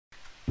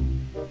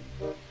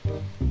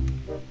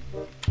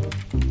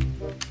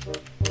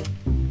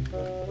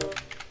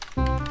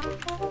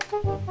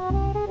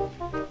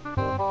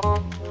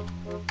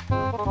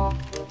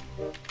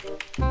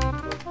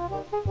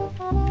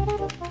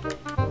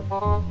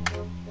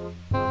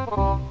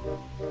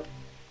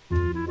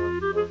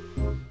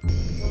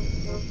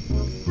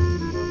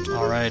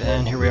Alright,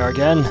 and here we are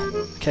again.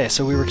 Okay,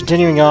 so we were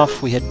continuing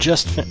off. We had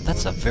just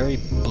that's a very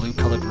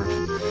blue-colored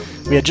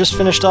roof. We had just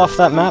finished off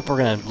that map. We're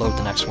gonna load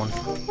the next one.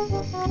 Don't know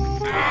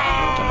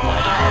why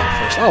I didn't load it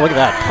first. Oh, look at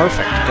that.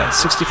 Perfect. We've got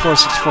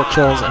 64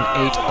 kills and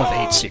 8 of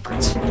 8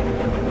 secrets.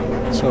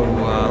 So,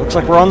 looks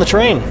like we're on the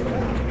train.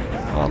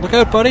 Look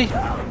out, buddy.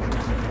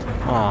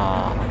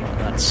 Aw,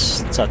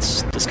 that's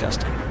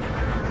disgusting.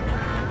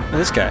 Look at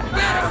this guy.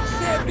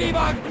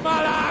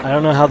 I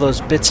don't know how those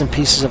bits and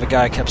pieces of a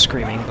guy kept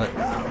screaming, but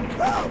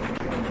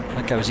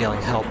that guy was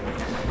yelling help.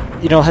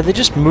 You know, had they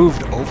just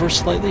moved over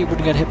slightly, it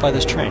wouldn't get hit by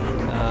this train.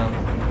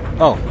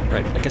 Oh,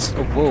 right, I guess...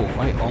 Oh, whoa,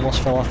 I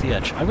almost fell off the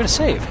edge. I'm gonna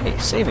save. Hey,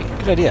 saving.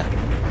 Good idea.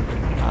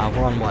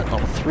 We're on, what,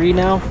 level 3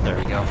 now? There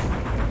we go.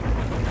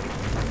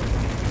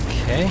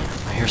 Okay,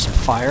 I hear some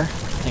fire. I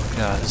think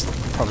this is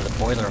probably the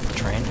boiler of the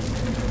train.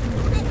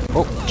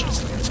 Oh,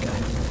 jeez, look at this guy.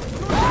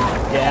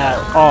 Yeah,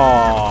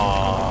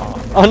 aww.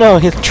 Oh no,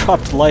 he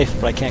dropped life,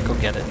 but I can't go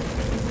get it.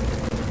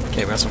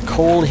 Okay, we got some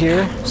coal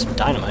here, some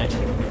dynamite.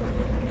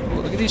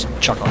 Ooh, look at these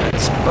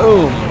chuckleheads.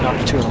 Boom!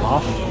 Knocked 2 of them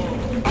off.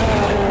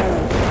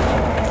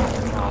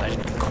 Oh, I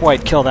didn't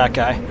quite kill that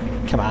guy.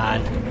 Come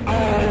on.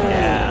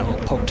 Yeah, a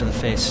little poke to the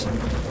face.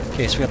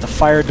 Okay, so we got the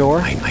fire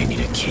door. I need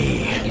a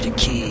key. I need a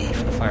key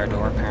for the fire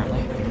door,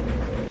 apparently.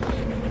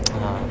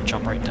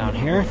 Jump right down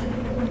here.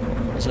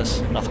 What's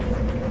this? Nothing.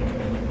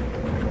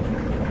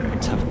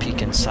 Let's have a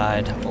peek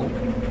inside. Oh,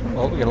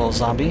 well, we got a little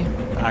zombie.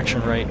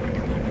 Action right.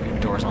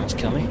 Doors almost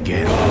kill me.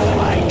 Get off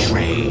my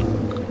train.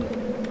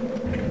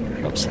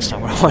 Oops, that's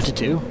not what I wanted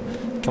to do.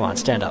 Come on,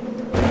 stand up.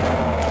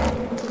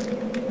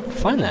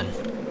 Fine then.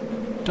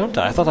 Don't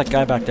die. I thought that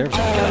guy back there was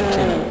going to get out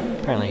too.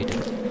 Apparently he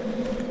didn't.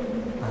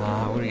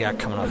 What do we got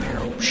coming up here?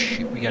 Oh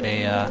shoot, we got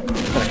a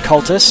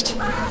cultist.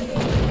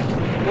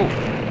 Oh.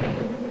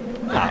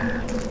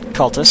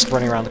 Cultist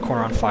running around the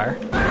corner on fire.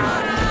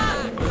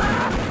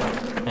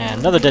 And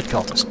another dead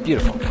cultist.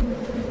 Beautiful.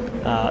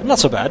 Not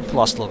so bad.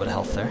 Lost a little bit of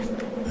health there.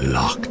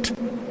 Locked.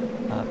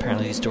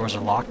 Apparently these doors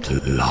are locked.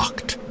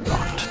 Locked.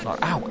 Locked. Ow,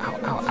 ow,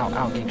 ow, ow,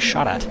 ow. Getting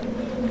shot at.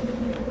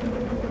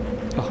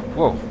 Oh,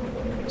 whoa.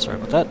 Sorry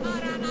about that.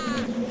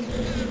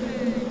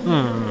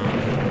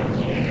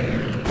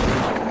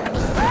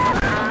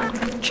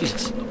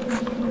 Jesus.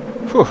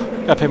 Whew.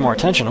 Gotta pay more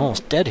attention. I'm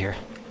almost dead here.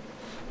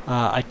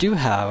 I do,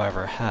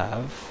 however,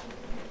 have...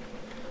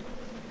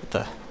 What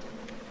the...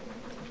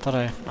 Thought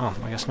I... Oh,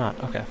 I guess not.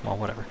 Okay, well,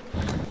 whatever.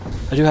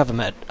 I do have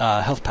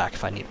a health pack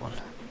if I need one.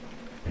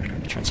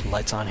 Turn some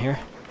lights on here.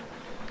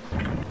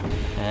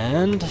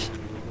 And...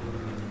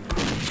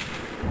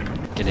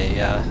 Get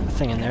a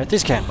thing in there.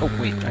 These can't... Oh,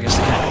 wait, I guess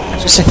they can. I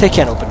was just saying they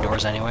can't open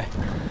doors anyway.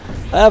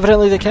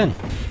 Evidently they can.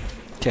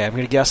 Okay, I'm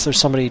gonna guess there's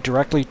somebody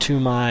directly to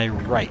my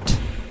right.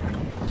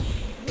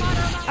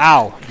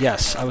 Ow!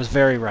 Yes, I was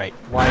very right.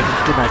 Why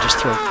didn't I just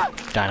throw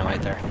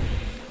dynamite there?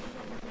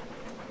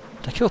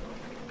 Did I kill...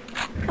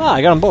 Ah,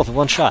 I got them both with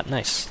one shot.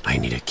 Nice. I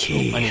need a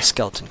key. I need a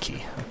skeleton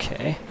key.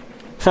 Okay.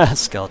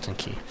 Skeleton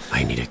key.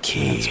 I need a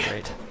key. That's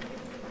great.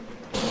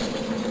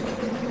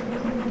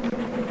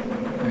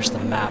 There's the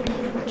map.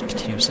 It's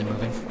continuously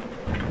moving.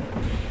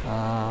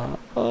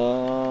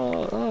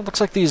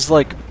 Looks like these,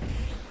 like,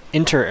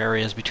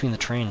 inter-areas between the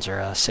trains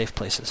are safe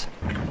places.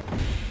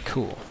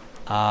 Cool.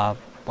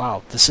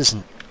 Wow, this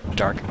isn't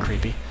dark and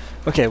creepy.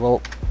 Okay,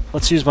 well,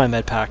 let's use my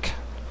med pack.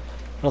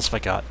 What else have I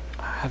got?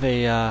 I have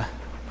a, I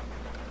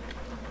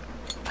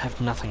have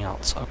nothing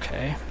else.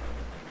 Okay.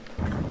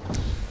 I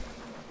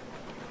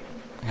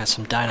got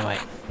some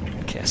dynamite.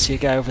 Okay, I see a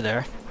guy over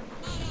there.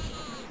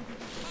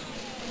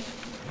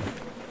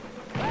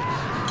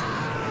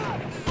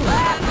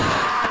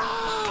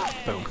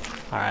 Boom.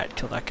 Alright,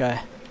 kill that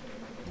guy.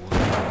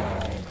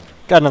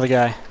 Got another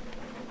guy.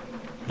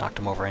 Knocked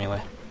him over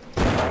anyway.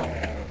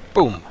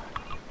 Boom!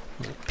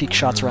 Peek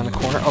shots around the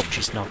corner. Oh,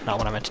 jeez, no, not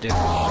what I meant to do.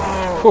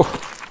 Whew.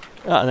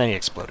 And then he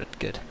exploded.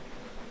 Good.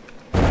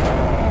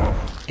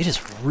 It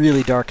is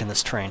really dark in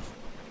this train.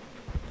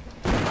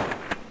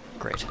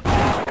 Great.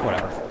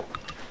 Whatever.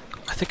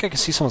 I think I can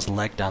see someone's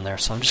leg down there,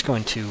 so I'm just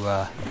going to,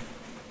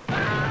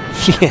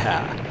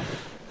 Yeah,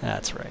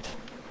 that's right.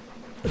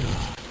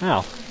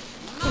 Ow.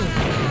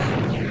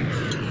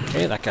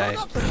 Okay, that guy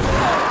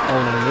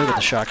owning me with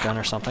a shotgun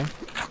or something.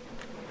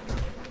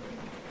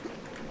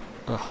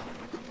 Ugh.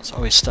 There's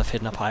always stuff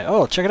hidden up high.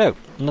 Oh, check it out.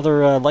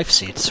 Another life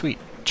seed. Sweet.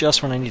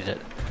 Just when I needed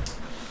it.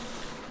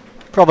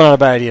 Probably not a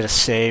bad idea to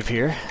save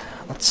here.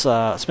 Let's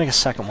make a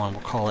second one.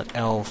 We'll call it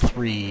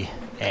L3A.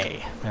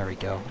 There we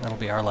go. That'll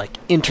be our, like,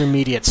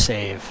 intermediate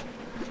save.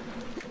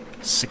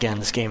 Again,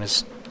 this game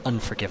is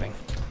unforgiving.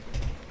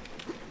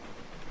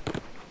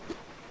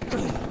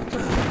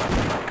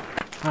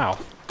 Wow.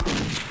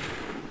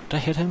 Did I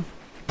hit him?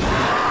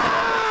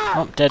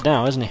 Oh, dead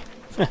now, isn't he?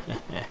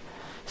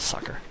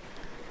 Sucker.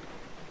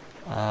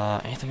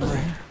 Anything over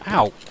here?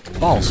 Ow!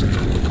 Balls.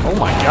 Oh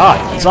my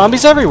god!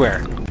 Zombies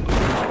everywhere!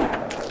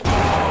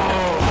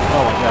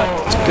 Oh my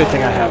god. It's a good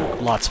thing I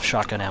have lots of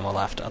shotgun ammo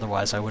left,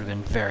 otherwise I would have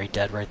been very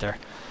dead right there.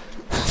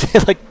 They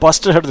like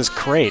busted out of this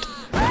crate.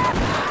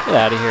 Get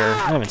out of here.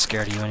 I'm not even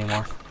scared of you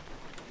anymore.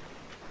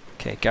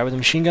 Okay, guy with a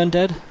machine gun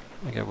dead?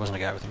 Okay, it wasn't a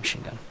guy with a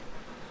machine gun.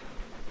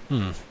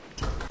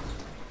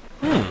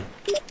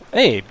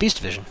 Hey, Beast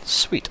Vision.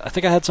 Sweet. I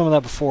think I had some of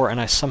that before, and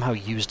I somehow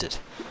used it.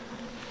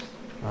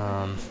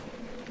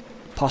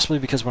 Possibly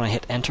because when I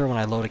hit enter when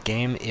I load a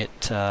game,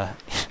 it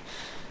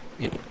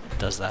it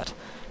does that.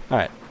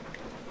 Alright.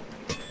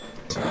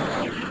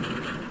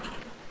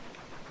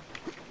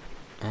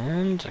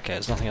 And, okay,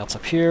 there's nothing else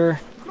up here.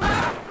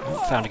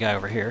 Oh, found a guy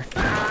over here.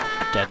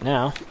 Dead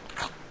now.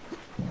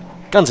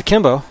 Guns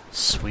akimbo.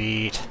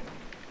 Sweet.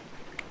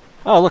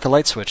 Oh, look, a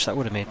light switch. That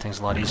would have made things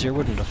a lot easier,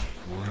 wouldn't it have?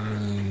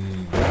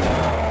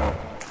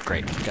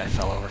 Great, the guy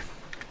fell over.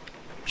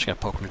 Just gonna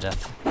poke him to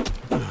death.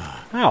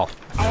 Ow!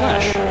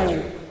 Flash!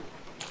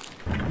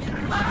 Oh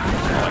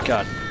my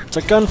god. It's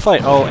a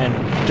gunfight! Oh, and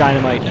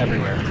dynamite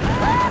everywhere.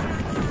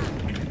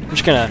 I'm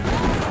just gonna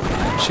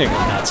go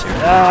nuts here.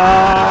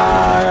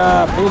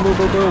 Ah! Boom, boom,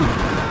 boom, boom!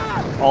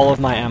 All of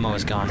my ammo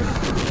is gone.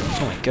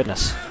 Oh my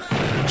goodness.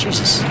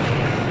 Jesus.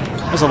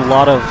 There's a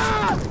lot of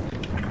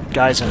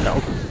guys in there.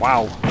 Oh,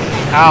 wow.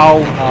 Ow!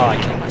 Oh, I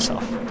killed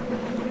myself.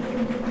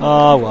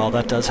 Oh, well,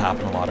 that does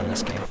happen a lot in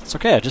this game. It's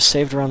okay, I just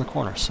saved around the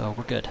corner, so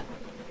we're good.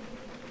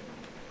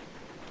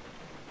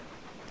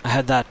 I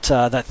had that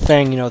that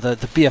thing, you know, the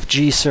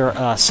BFG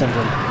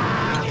syndrome.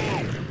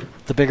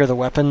 The bigger the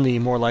weapon, the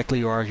more likely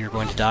you are you're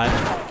going to die.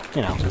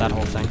 You know, that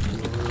whole thing.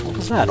 What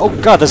was that? Oh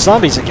god, the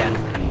zombies again!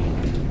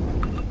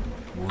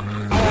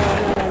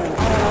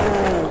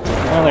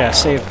 Apparently I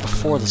saved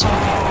before the zombie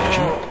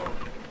invasion.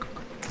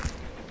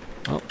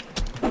 Oh,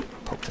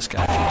 poke this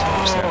guy a few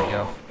times, there we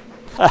go.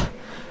 Ha!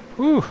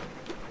 Whew!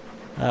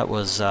 That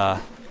was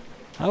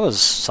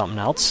something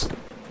else.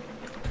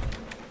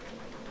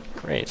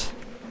 Great.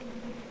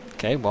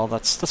 Okay, well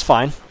that's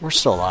fine. We're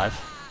still alive.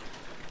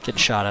 Getting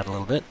shot at a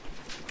little bit.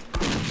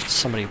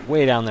 Somebody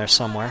way down there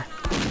somewhere.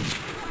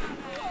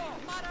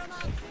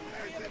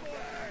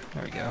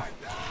 There we go.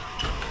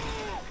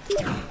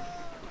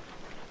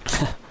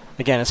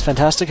 Again, as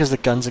fantastic as the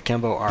guns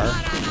akimbo are,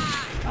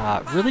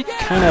 really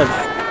kind of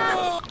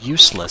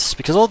useless,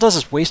 because all it does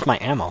is waste my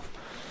ammo.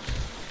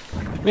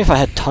 Maybe if I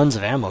had tons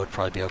of ammo, it'd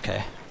probably be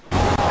okay. Get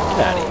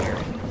out of here.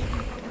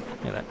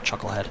 Look at that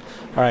chucklehead.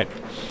 Alright,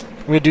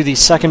 I'm going to do the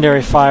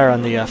secondary fire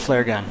on the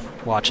flare gun.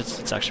 Watch,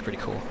 it's actually pretty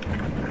cool.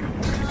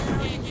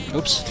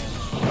 Oops.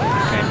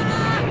 Okay,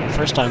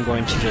 first I'm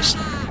going to just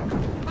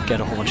get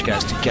a whole bunch of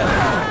guys together.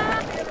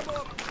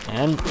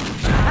 And...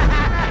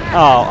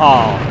 Oh,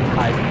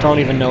 I don't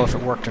even know if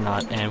it worked or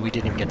not, and we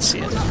didn't even get to see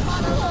it.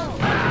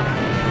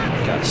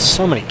 Got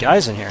so many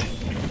guys in here.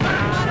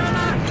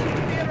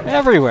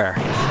 Everywhere!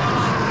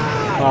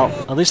 Well,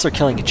 at least they're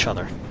killing each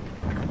other.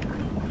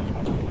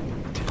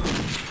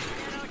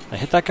 Did I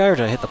hit that guy, or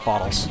did I hit the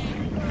bottles?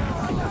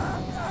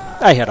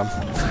 I hit him.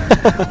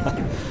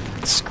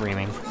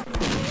 Screaming.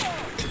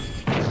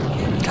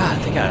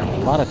 God, they got a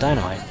lot of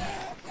dynamite.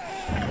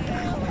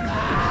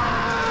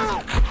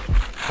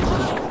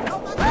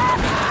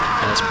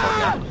 This poor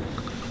guy.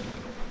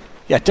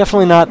 Yeah,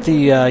 definitely not the,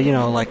 you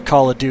know, like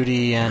Call of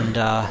Duty and,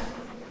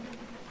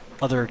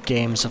 other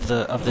games of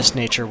this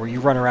nature where you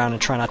run around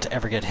and try not to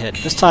ever get hit.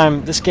 This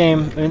time, this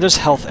game, I mean, there's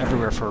health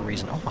everywhere for a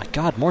reason. Oh my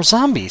god, more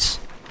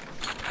zombies!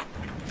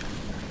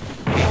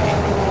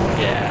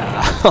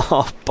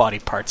 Yeah, body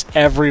parts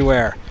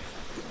everywhere.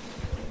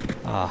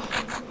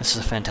 This is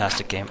a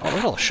fantastic game. Oh, look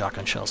at all the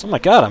shotgun shells. Oh my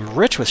god, I'm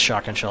rich with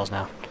shotgun shells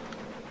now.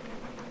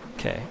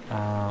 Okay,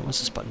 what's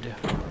this button do?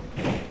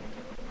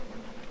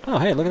 Oh,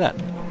 hey, look at that.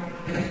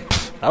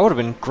 That would have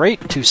been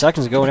great 2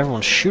 seconds ago when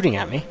everyone's shooting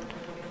at me.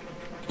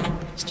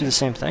 Let's do the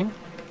same thing.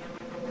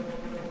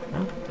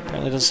 No?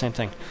 Apparently it does the same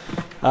thing.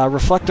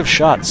 Reflective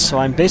shots. So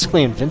I'm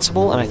basically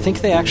invincible, and I think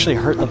they actually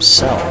hurt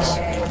themselves.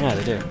 Yeah,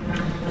 they do. I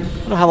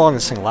don't know how long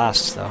this thing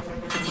lasts, though.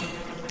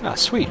 Ah,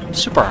 sweet.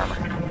 Super armor.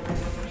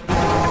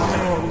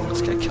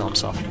 This guy kill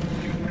himself.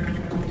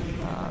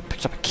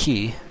 Picked up a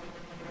key.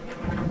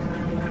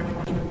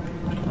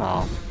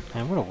 Oh,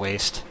 man, what a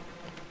waste.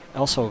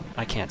 Also,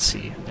 I can't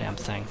see a damn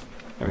thing.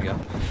 There we go.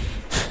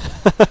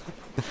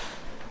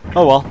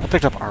 Oh well, I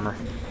picked up armor.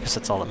 Guess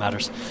that's all that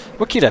matters.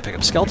 What key did I pick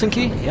up? Skeleton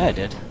key? Yeah, I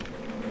did.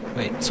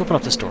 Wait, let's open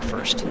up this door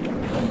first.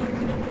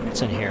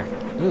 What's in here?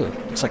 Ooh,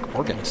 looks like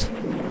organs.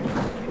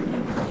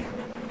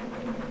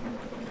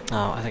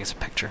 Oh, I think it's a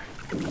picture.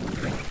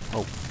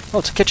 Oh,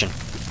 it's a kitchen.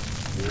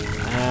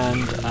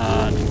 And,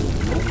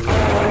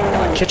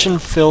 a kitchen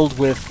filled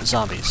with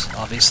zombies,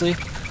 obviously.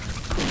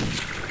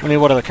 I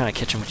mean, what other kind of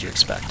kitchen would you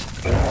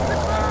expect?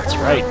 That's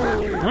right.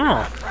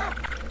 Oh.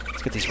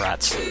 Let's get these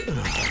rats.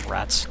 Damn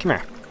rats. Come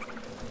here.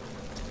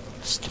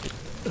 Stupid.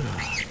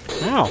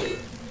 Ow.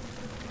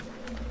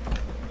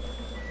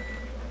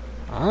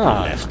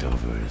 Ah.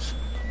 Leftovers.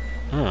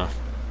 Huh.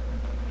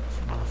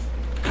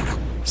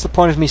 What's the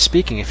point of me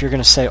speaking if you're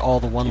going to say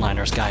all the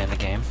one-liners guy in the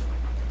game?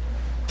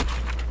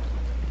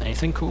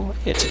 Anything cool?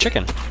 Hey, it's a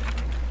chicken.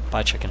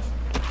 Bye, chicken.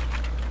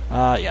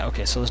 Yeah,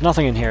 okay, so there's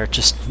nothing in here,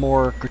 just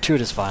more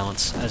gratuitous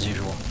violence, as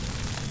usual.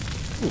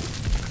 Ooh.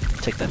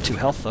 Take that 2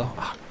 health, though.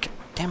 Oh,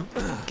 damn.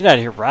 Get out of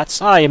here, rats.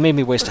 Ah, you made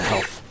me waste a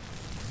health.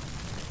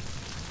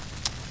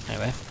 Anyway,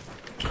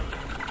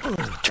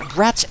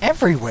 rats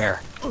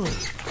everywhere! Okay,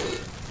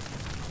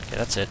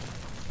 that's it.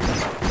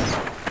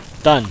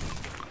 Done.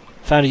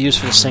 Found a use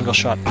for the single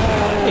shot.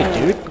 Hey,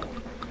 dude.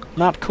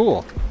 Not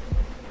cool.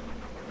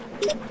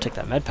 Take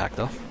that med pack,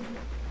 though.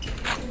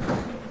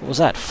 What was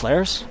that?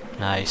 Flares?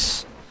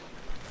 Nice.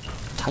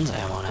 Tons of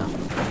ammo now.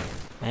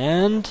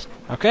 And...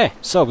 okay,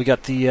 so we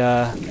got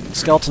the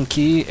skeleton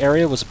key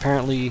area was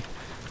apparently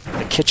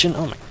the kitchen.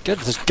 Oh my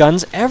goodness, there's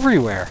guns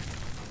everywhere!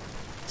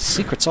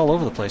 Secrets all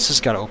over the place. This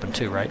has got to open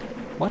too, right?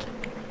 What?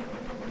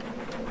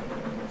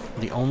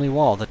 The only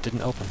wall that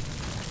didn't open.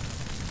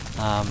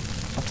 Up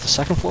to the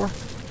second floor?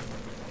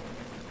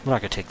 We're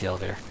not going to take the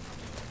elevator.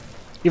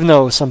 Even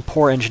though some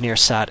poor engineer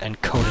sat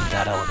and coded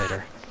that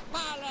elevator.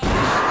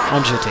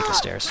 I'm just going to take the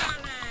stairs.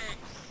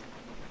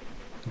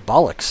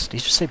 Bollocks. Did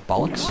you just say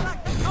bollocks?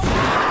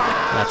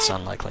 That's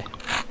unlikely.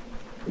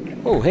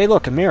 Oh, hey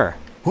look, a mirror.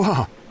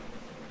 Whoa.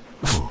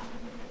 Oh,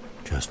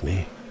 just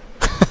me.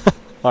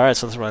 Alright,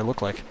 so that's what I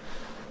look like.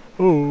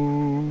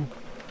 Oh.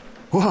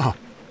 Whoa.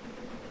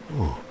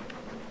 Oh,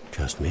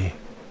 just me.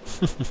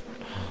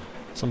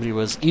 Somebody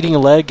was eating a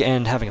leg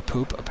and having a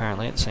poop,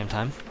 apparently, at the same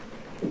time.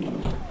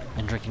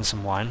 And drinking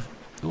some wine.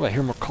 Ooh, I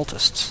hear more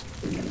cultists.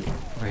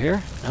 Over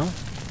here? No?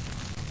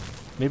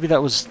 Maybe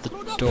that was the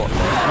door.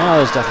 No,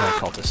 there's definitely a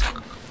cultist.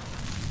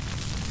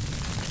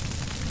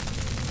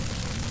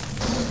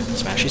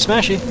 Smashy,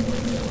 smashy.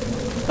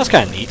 That's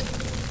kind of neat.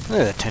 Look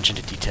at the attention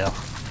to detail.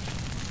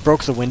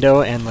 Broke the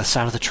window and the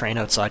sound of the train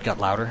outside got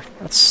louder.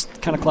 That's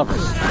kind of clever.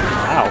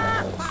 Wow.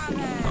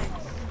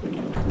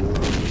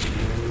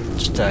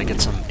 Just get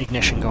some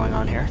ignition going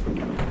on here.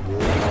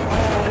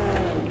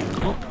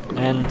 Oh,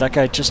 and that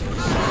guy just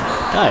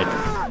died.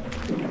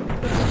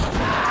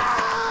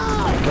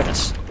 Oh my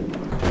goodness.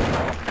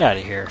 Get out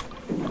of here.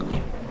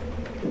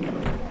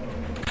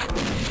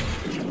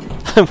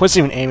 I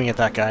wasn't even aiming at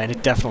that guy, and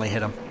it definitely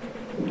hit him.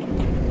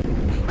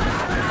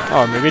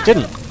 Oh, maybe it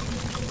didn't.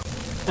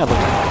 Yeah, look.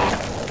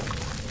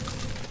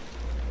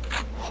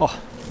 Oh.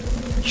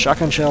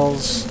 Shotgun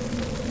shells.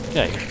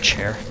 Get out of here,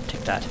 chair.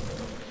 Take that.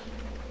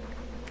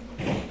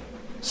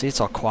 See,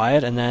 it's all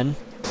quiet, and then...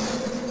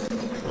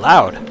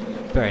 loud.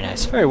 Very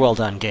nice. Very well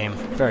done, game.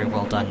 Very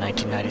well done,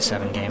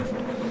 1997 game.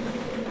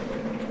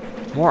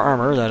 More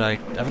armor that I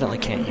evidently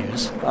can't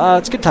use.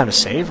 It's a good time to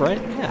save, right?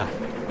 Yeah.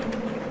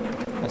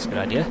 That's a good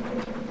idea.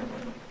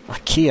 A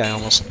key I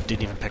almost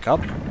didn't even pick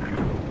up.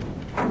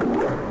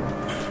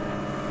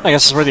 I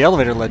guess this is where the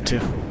elevator led to.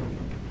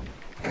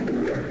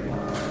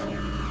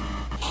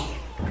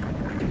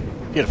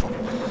 Beautiful.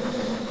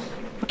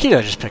 What key did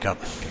I just pick up?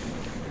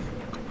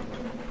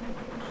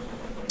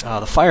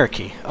 The fire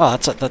key. Oh,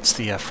 that's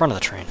the front of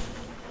the train.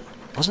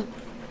 Was it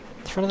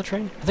the front of the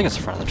train? I think it's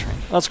the front of the train.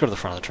 Let's go to the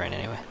front of the train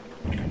anyway.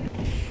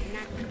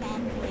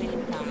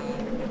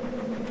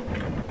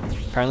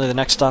 Apparently the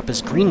next stop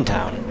is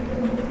Greentown.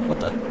 What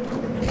the?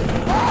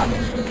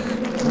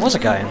 There was a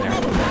guy in there.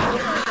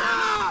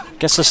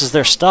 Guess this is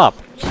their stop.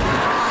 God,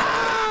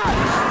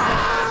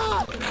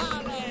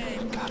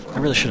 I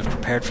really should have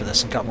prepared for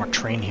this and got more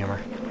train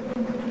humor.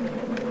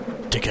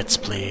 Tickets,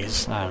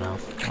 please. I don't know.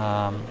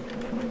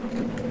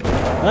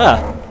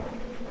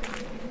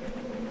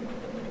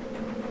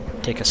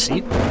 Take a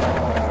seat.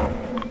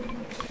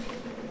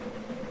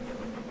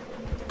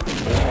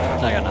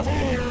 I got nothing.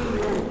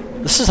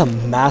 This is a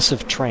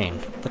massive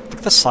train. Look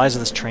at the size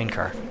of this train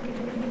car.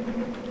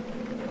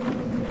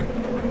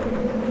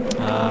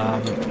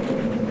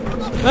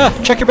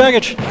 Check your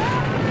baggage!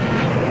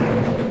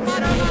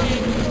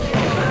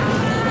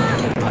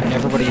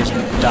 Everybody is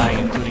dying,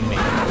 including me.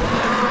 Look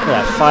at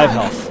that, 5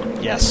 health.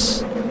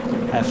 Yes.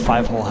 I have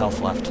 5 whole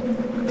health left.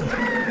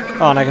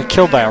 Oh, and I got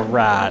killed by a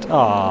rat.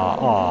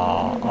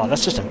 Oh,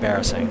 that's just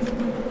embarrassing.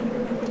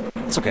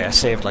 It's okay, I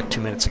saved like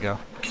 2 minutes ago.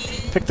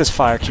 Pick this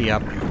fire key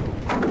up.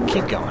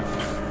 Keep going.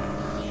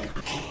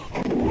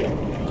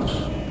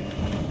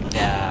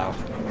 Yeah,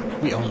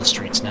 we own the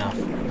streets now.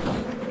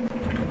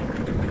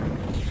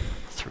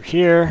 Through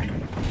here.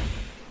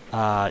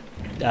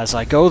 As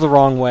I go the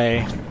wrong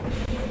way.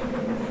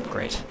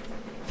 Great.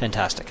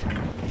 Fantastic.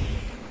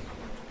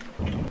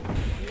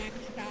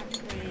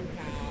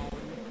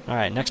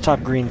 Alright, next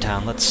stop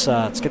Greentown. Let's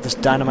get this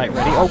dynamite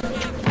ready. Oh!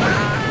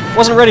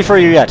 Wasn't ready for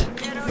you yet!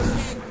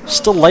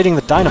 Still lighting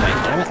the dynamite,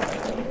 damn it.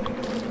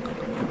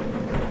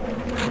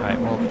 Alright,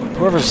 well,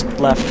 whoever's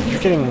left,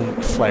 you're getting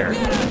flared.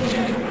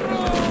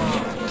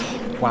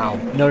 Wow.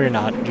 No, you're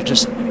not. You're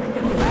just...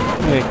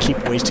 I'm gonna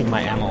keep wasting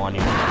my ammo on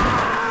you.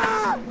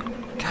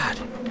 God.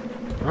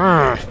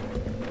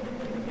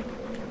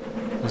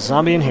 There's a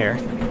zombie in here.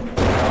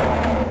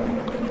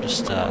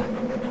 Just,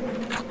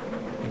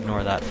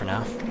 ignore that for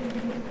now.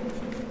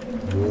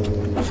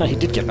 He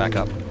did get back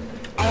up.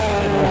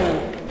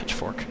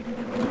 Pitchfork.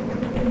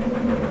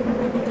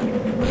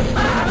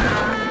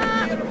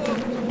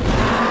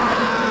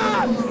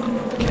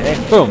 Okay,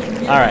 boom.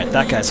 Alright,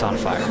 that guy's on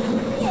fire.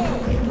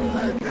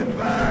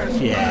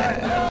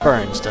 Yeah,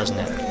 burns, doesn't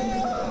it?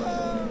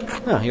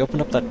 Oh, he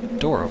opened up that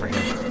door over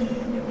here.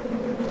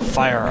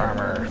 Fire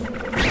armor.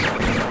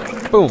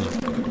 Boom.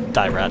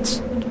 Die,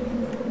 rats.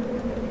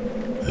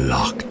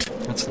 Locked.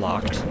 That's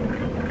locked.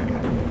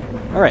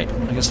 Alright,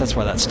 I guess that's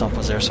why that stump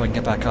was there, so I can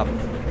get back up.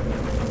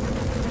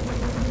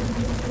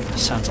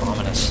 Sounds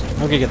ominous. I'm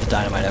gonna get the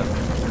dynamite out.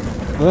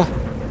 Oh.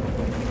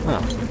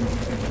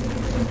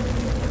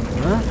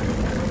 Huh?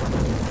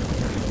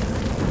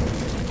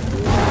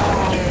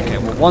 Okay,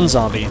 well, one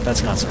zombie,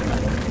 that's not so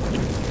bad.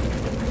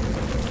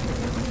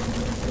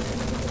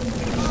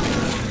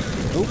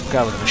 Oop,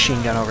 guy with a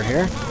machine gun over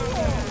here.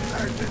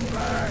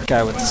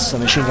 Guy with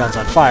some machine guns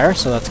on fire,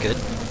 so that's good.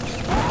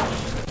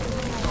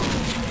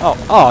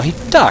 Oh, he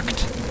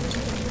ducked!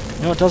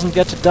 You know what doesn't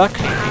get to duck?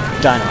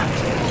 Dynamite.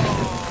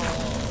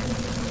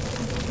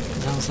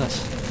 What the hell is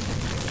this?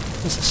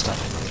 What is this stuff?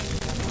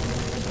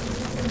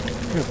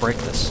 I'm gonna break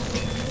this.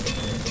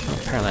 Oh,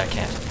 apparently I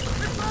can't.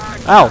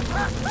 Ow!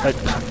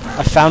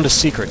 I found a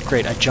secret.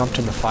 Great, I jumped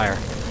in the fire.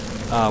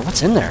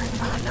 What's in there?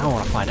 Oh, now I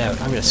want to find out.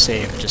 I'm gonna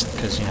save just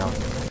because, you know,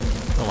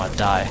 I don't want to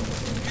die.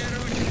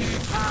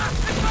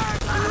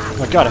 Oh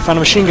my god, I found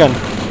a machine gun!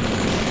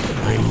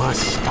 I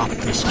must stop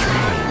this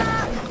train.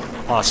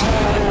 Awesome.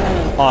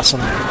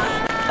 Awesome.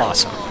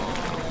 Awesome.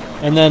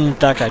 And then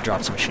that guy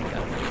drops a machine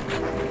gun.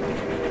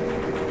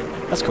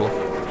 That's cool.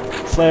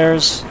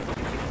 Flares.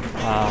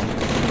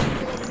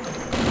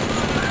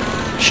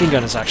 Machine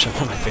gun is actually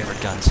one of my favorite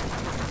guns.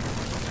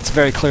 It's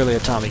very clearly a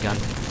Tommy gun.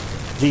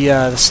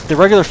 The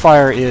regular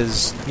fire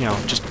is, you know,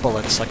 just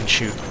bullets I can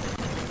shoot.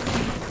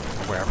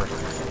 Or wherever.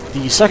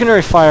 The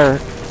secondary fire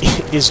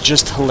is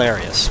just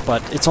hilarious,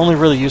 but it's only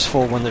really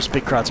useful when there's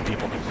big crowds of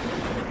people.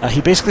 He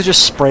basically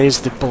just sprays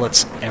the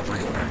bullets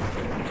everywhere.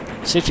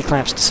 Safety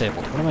clamps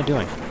disabled. What am I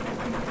doing?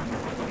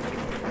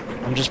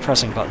 I'm just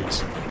pressing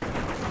buttons.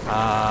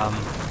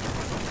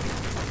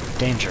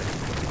 Danger.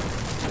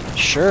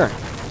 Sure.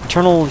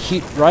 Internal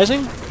heat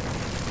rising?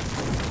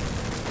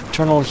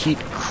 Internal heat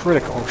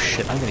critical. Oh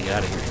shit, I'm gonna get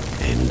out of here.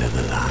 End of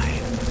the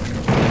line.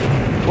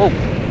 Whoa.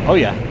 Oh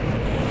yeah.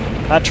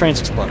 That train's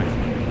exploding.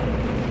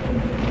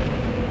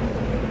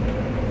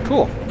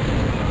 Cool.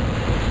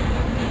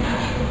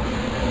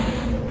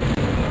 I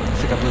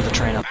think I blew the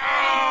train up.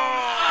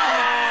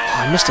 Oh,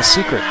 I missed a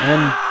secret,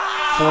 and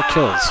 4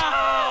 kills.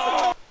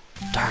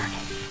 Darn.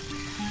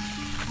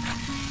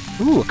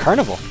 Ooh, a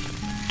carnival.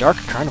 Dark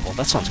carnival.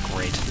 That sounds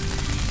great.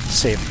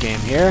 Save the game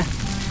here.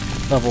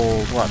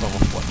 Level, what, level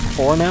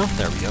 4 now?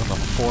 There we go, level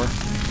 4.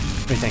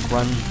 What do you think,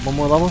 run one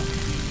more level?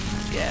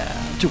 Yeah,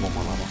 do one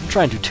more level. I'm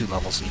trying to do 2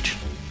 levels each.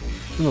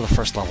 Even though the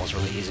first level is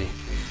really easy.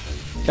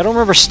 I don't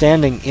remember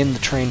standing in the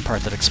train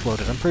part that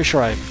exploded. I'm pretty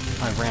sure I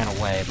ran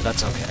away, but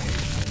that's okay.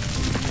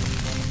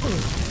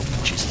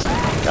 Jesus.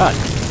 God.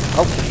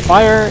 Oh,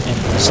 fire and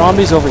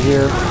zombies over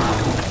here.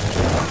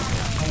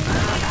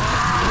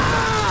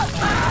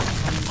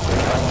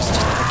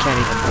 I can't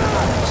even...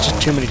 It's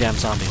just too many damn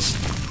zombies.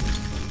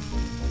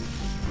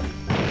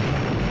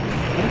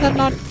 Why did that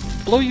not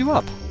blow you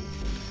up?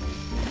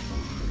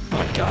 Oh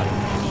my god.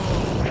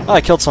 Oh,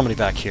 I killed somebody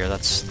back here.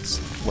 That's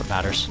what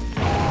matters.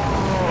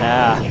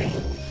 Ah.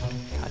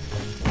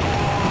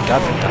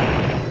 God for that.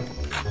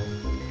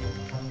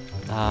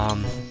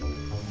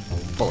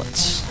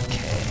 Bullets.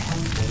 Okay.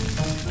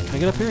 Can I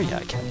get up here? Yeah,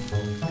 I can.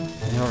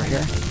 Anything over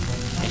here?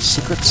 Any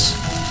secrets?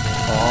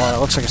 Oh, it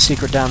looks like a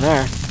secret down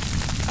there.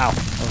 Ow,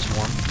 that was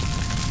warm.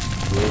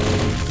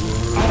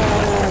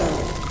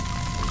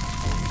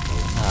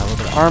 A little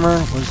bit of armor.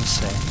 What does this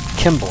say?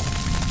 Kimball.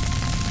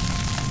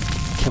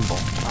 Kimball.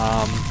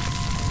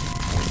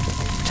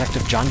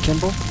 Detective John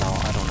Kimball? No,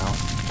 I don't know.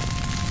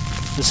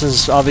 This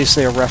is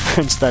obviously a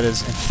reference that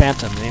is in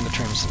Phantom. The name of the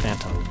train is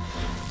Phantom.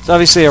 It's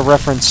obviously a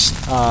reference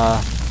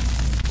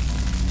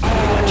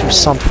to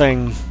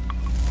something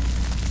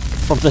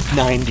from the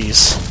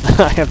 90s.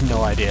 I have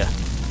no idea.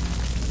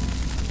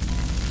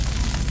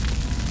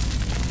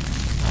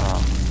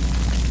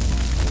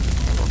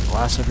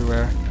 Glass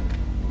everywhere.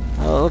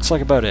 It looks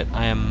like about it.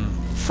 I am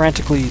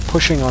frantically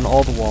pushing on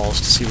all the walls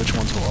to see which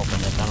ones will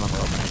open, and none of them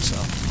are opening, so...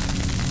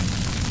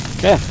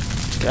 Okay,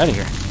 let's get out of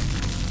here.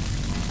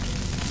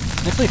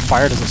 Thankfully,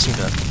 fire doesn't seem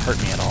to hurt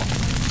me at all.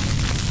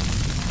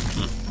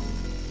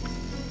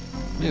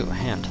 Ooh, a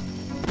hand.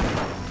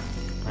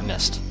 I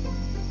missed.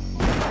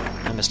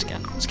 I missed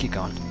again. Let's keep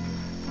going.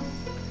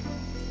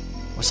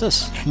 What's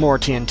this? More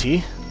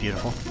TNT.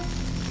 Beautiful.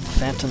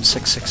 Phantom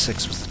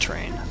 666 was the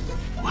train.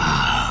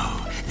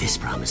 Wow, this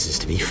promises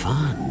to be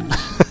fun.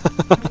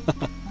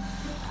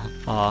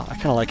 I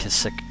kind of like his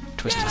sick,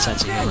 twisted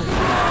sense of humor.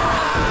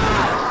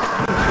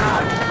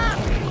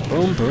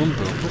 Boom, boom,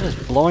 boom. What is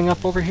blowing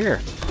up over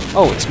here?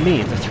 Oh, it's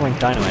me. They're throwing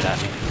dynamite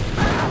at me.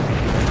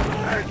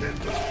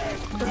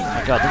 Oh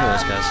my god, look at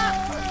those guys.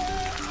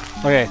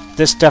 Okay,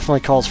 this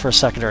definitely calls for a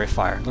secondary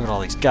fire. Look at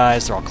all these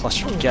guys. They're all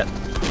clustered together.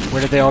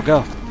 Where did they all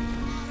go?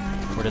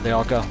 Where did they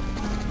all go?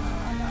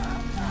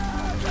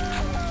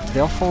 Did they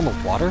all fall in the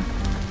water?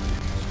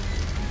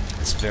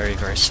 It's very,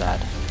 very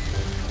sad.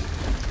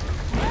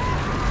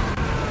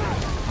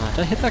 Did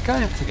I hit that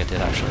guy? I think I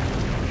did, actually.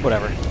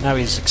 Whatever. Now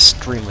he's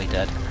extremely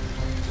dead.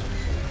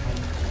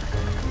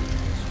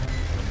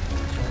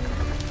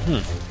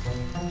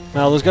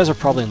 Well, those guys are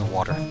probably in the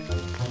water.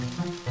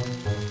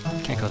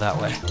 Can't go that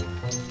way.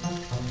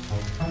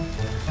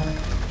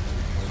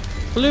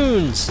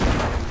 Balloons!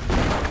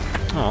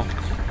 Oh,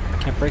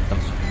 can't break them.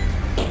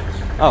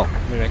 Oh,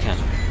 maybe I can.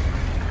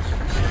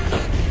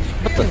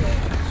 What the?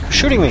 Who's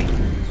shooting me?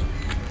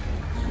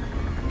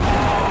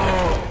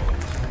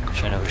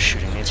 Wish I know who's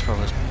shooting me. It's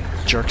probably those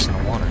jerks in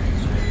the water.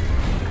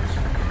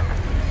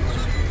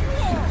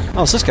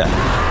 Oh, it's this guy.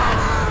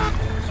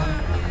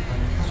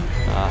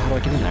 How do I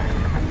get in there?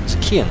 There's a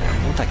key in there.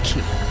 I want that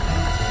key.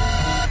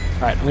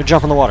 Alright, I'm gonna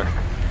jump in the water.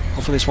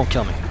 Hopefully this won't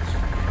kill me.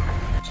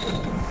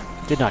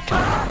 Did not kill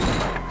me.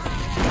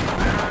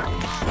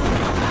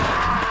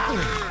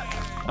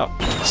 Oh,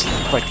 it's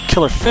like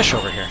killer fish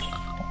over here.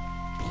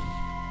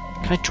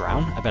 Can I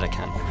drown? I bet I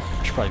can.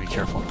 I should probably be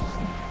careful.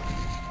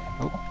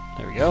 Oh,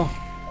 there we go.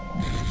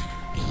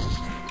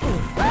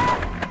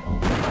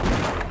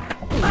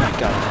 Oh my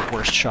god, I'm the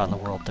worst shot in the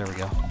world. There we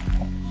go.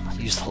 I'll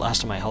use the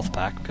last of my health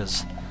pack,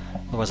 because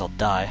otherwise I'll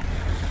die.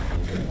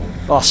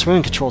 Oh,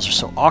 swimming controls are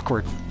so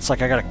awkward. It's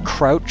like I gotta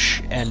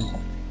crouch and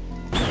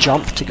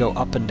jump to go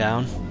up and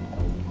down.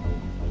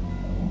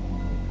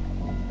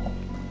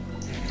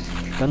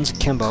 Guns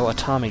akimbo, a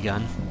Tommy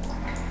gun.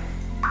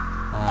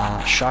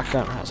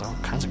 Shotgun, has all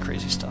kinds of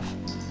crazy stuff.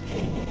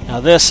 Now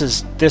this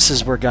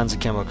is where Guns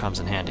akimbo comes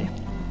in handy.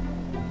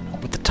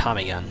 With the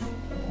Tommy gun.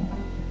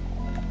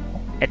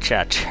 It's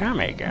a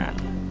Tommy gun.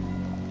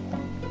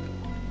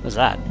 What's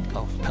that?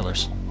 Oh,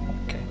 pillars.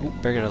 Okay, ooh,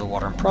 better get out of the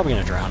water. I'm probably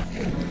gonna drown.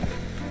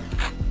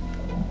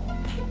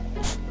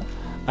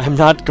 I'm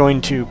not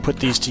going to put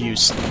these to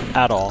use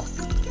at all.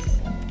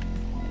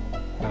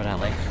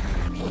 Evidently.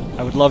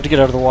 I would love to get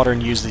out of the water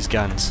and use these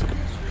guns.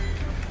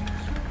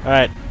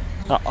 Alright.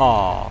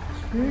 Aw.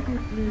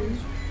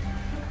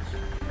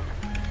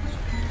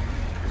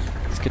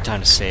 It's a good time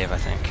to save, I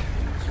think.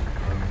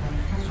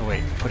 Oh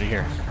wait, put it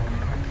here.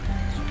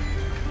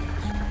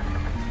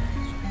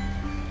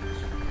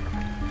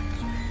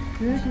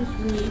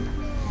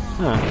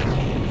 Huh.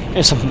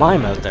 There's some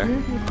mime out there.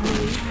 What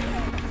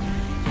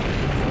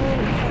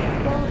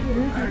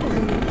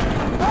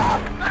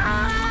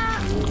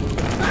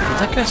did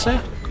that guy say?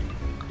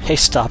 Hey,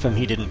 stop him,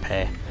 he didn't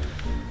pay.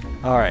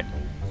 Alright.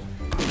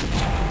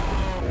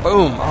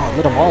 Boom! Oh,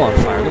 lit them all on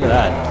fire, look at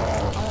that.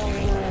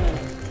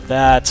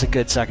 That's a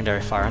good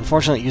secondary fire.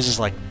 Unfortunately, it uses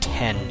like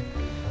 10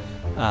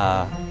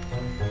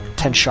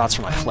 shots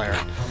from my flare.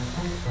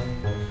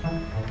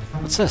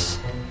 What's this?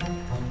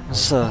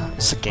 Is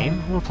this a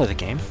game? I want to play the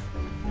game.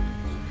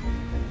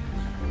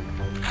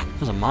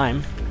 There's a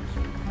mime.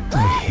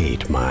 I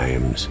hate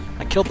mimes.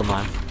 I killed the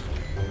mime.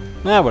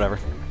 Whatever.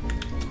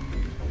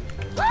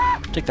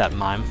 Take that,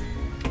 mime.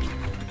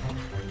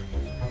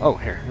 Oh,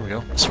 here we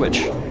go.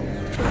 Switch.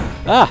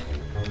 Ah!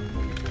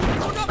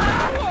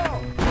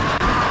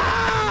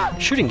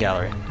 Shooting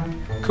gallery.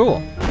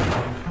 Cool.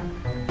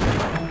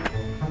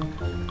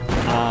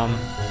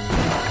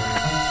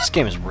 This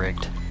game is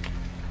rigged.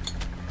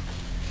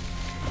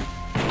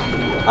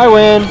 I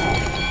win!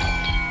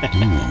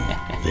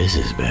 This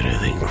is better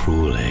than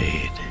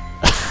Kool-Aid.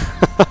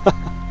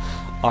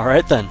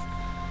 Alright then.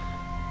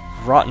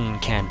 Rotten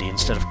candy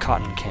instead of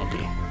cotton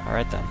candy.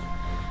 Alright then.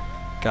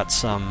 Got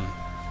some...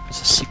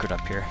 There's a secret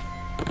up here.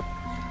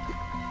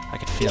 I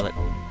can feel it.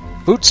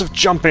 Boots of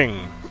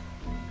jumping!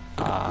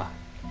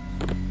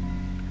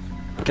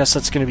 Guess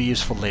that's gonna be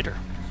useful later.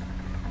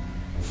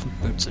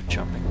 Boots of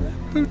jumping.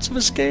 Boots of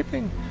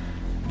escaping!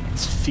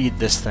 Let's feed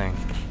this thing.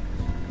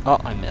 Oh,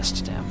 I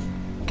missed, damn.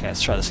 Okay,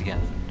 let's try this again.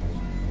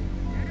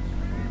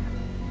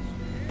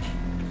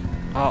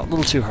 Oh, a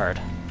little too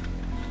hard.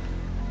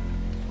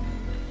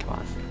 Come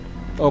on.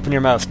 Open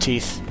your mouth,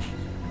 teeth.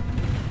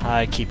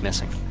 I keep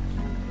missing.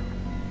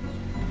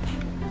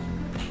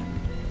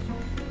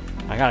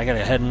 I gotta get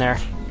a head in there.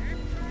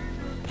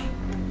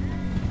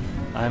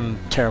 I'm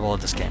terrible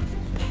at this game,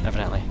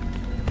 evidently.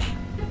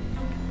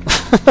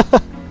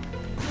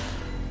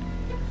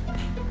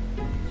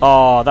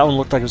 Oh, that one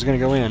looked like it was gonna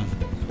go in.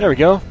 There we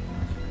go.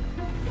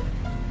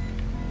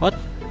 What?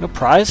 No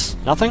prize?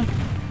 Nothing?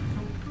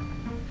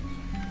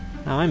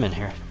 Now I'm in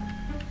here.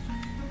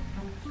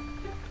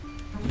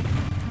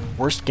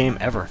 Worst game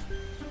ever.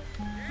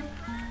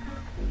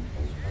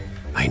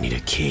 I need a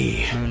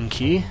key. Moon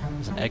key.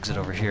 There's an exit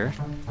over here.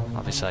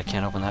 Obviously I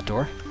can't open that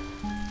door.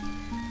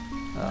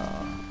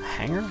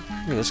 Hangar? Look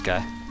at this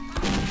guy.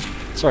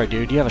 Sorry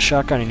dude, you have a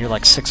shotgun and you're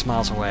like 6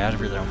 miles away. I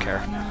really don't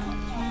care.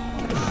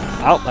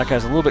 Oh, that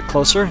guy's a little bit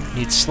closer.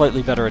 Needs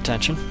slightly better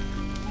attention.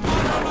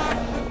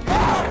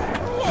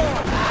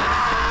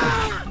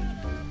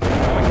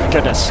 Oh my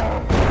goodness.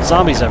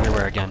 Zombies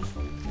everywhere again.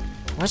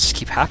 Why does this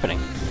keep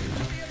happening?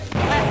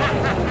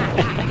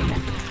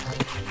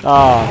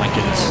 Oh my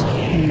goodness.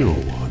 No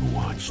one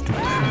wants to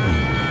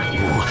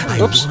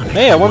play. Oops.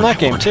 Hey, I won that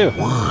game too.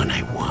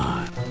 I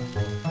won.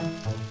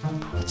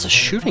 What's this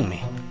shooting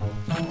me?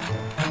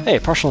 Hey,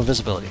 partial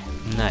invisibility.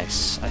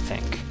 Nice, I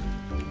think.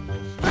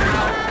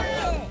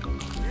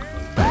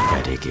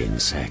 Pathetic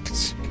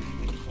insects.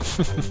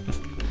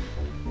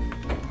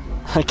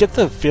 I get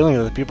the feeling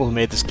that the people who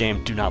made this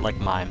game do not like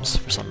mimes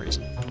for some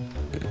reason.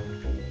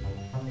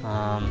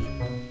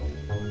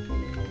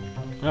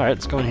 Alright,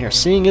 let's go in here.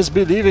 Seeing is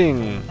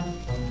believing!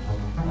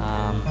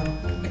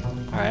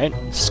 Alright,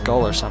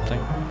 skull or something.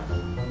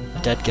 A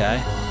dead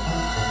guy.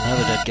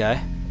 Another dead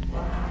guy.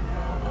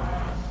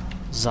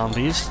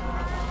 Zombies.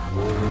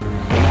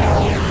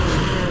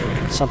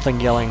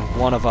 Something yelling,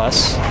 one of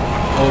us,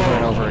 over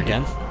and over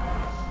again.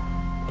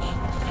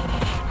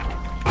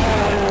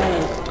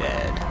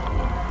 Dead.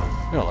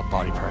 Look at all the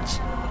body parts.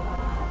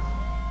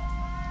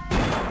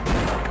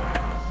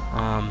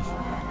 I'm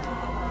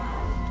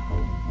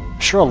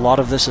sure a lot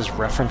of this is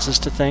references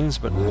to things,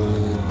 but...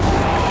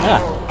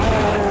 yeah.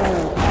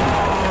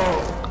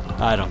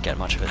 I don't get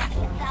much of it.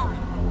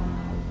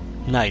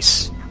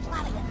 Nice.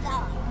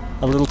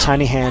 A little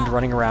tiny hand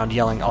running around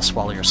yelling, "I'll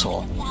swallow your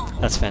soul."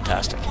 That's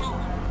fantastic.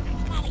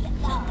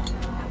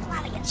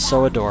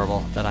 So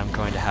adorable that I'm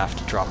going to have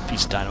to drop a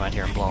piece of dynamite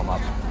here and blow him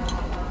up.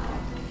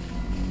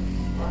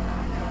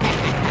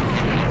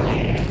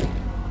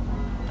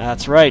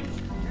 That's right.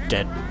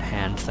 Dead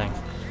hand thing.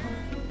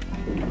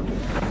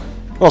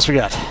 What else we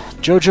got?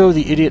 Jojo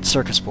the Idiot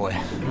Circus Boy.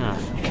 Oh,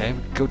 okay,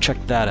 go check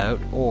that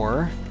out.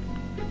 Or...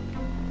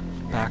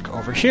 back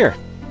over here.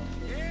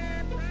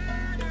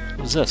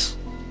 What is this?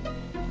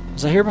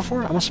 Was I here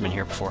before? I must have been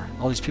here before.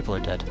 All these people are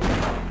dead.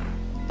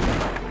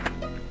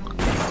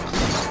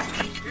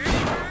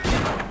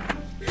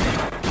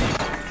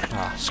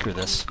 Ah, screw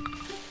this.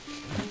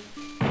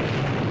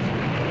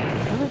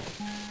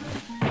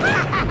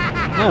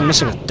 Oh, I'm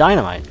missing a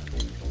dynamite.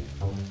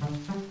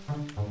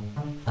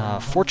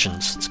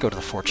 Fortunes. Let's go to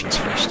the fortunes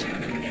first.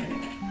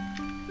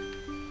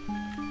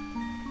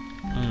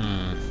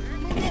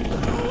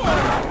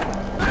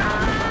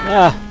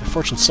 Yeah, my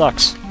fortune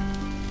sucks.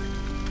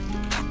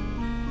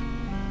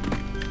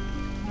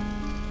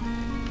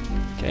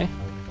 Okay,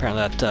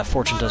 apparently that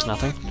fortune does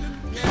nothing.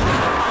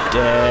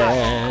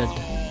 Dead.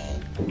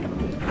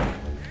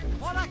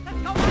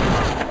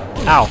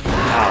 Ow!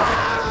 Ow!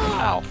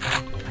 Ow!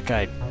 That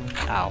guy...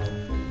 ow.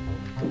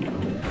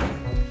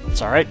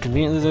 It's alright,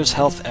 conveniently there's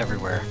health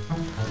everywhere.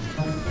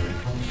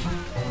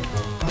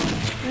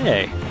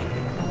 Hey!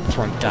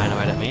 Throwing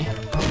dynamite at me.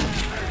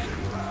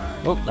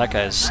 Oh, that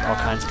guy's all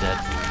kinds of dead.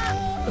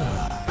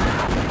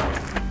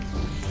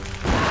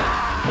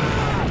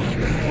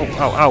 Oh,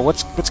 ow, ow,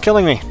 what's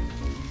killing me?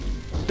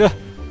 Oh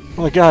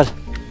my god.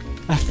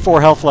 I have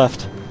 4 health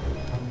left.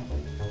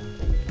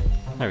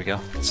 There we go.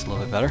 That's a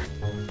little bit better.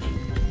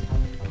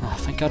 Oh,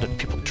 thank god that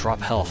people drop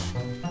health.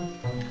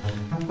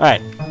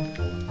 Alright.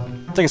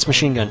 I think it's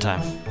machine gun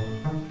time.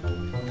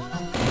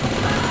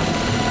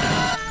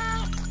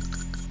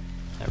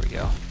 There we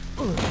go.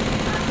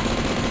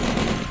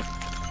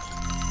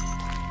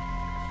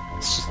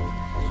 It's just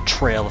a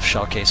trail of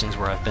shell casings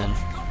where I've been.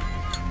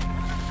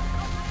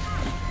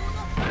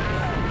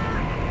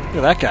 Look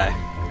at that guy.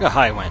 Look how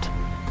high it went.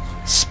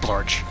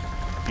 Splorch.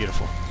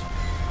 Beautiful.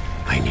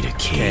 I need a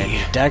key. Okay, I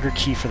need a dagger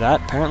key for that,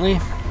 apparently.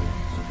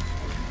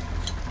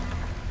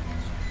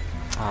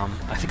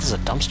 I think this is a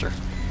dumpster.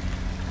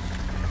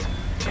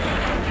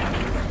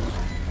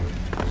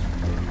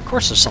 Of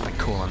course there's something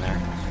cool in there.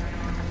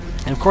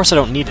 And of course I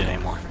don't need it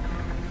anymore.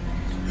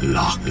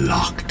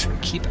 Locked.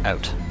 Keep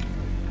out.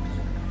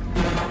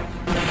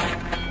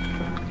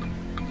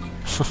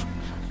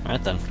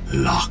 Alright then.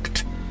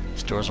 Locked.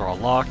 These doors are all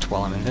locked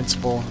while I'm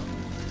invincible.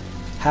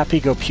 Happy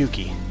Go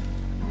Pukey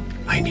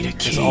I need a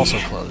key. is also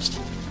closed.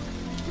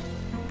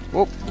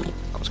 Whoop!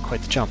 That was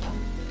quite the jump.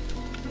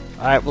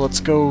 Alright, well let's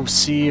go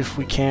see if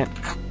we can't...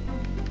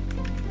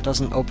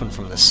 Doesn't open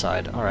from this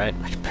side. Alright,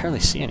 I can barely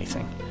see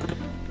anything.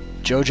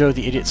 Jojo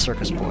the Idiot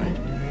Circus Boy.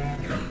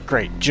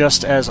 Great,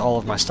 just as all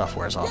of my stuff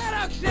wears off.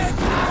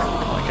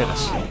 Oh my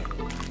goodness.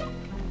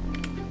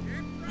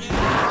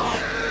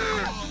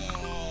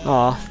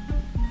 Aw.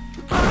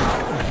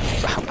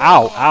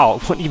 Ow, ow,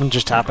 what even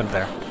just happened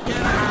there?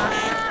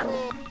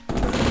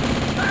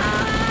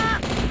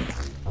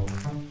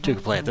 Two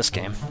can play at this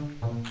game.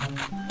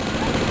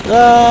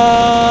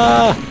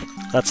 Ah!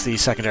 That's the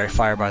secondary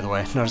fire, by the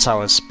way. Notice how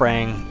I was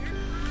spraying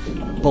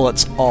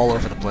bullets all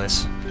over the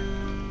place.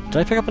 Did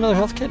I pick up another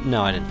health kit?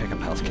 No, I didn't pick up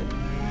a health kit.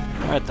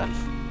 Alright then.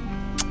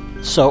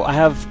 So, I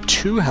have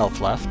 2 health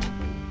left.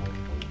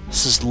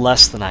 This is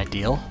less than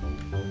ideal.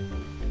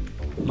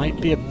 Might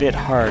be a bit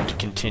hard to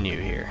continue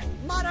here.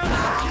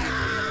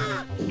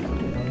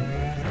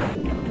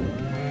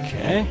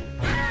 Okay.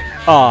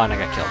 Oh, and I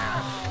got killed.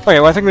 Okay,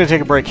 well I think I'm going to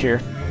take a break here.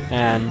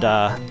 And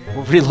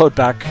we'll reload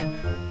back.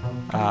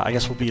 I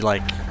guess we'll be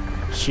like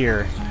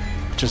here,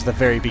 which is the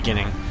very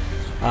beginning.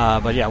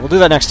 But yeah, we'll do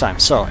that next time.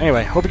 So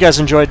anyway, hope you guys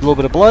enjoyed a little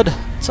bit of Blood.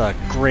 It's a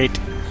great,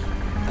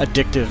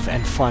 addictive,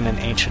 and fun and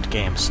ancient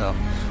game. So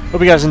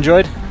hope you guys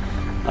enjoyed.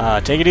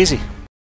 Take it easy.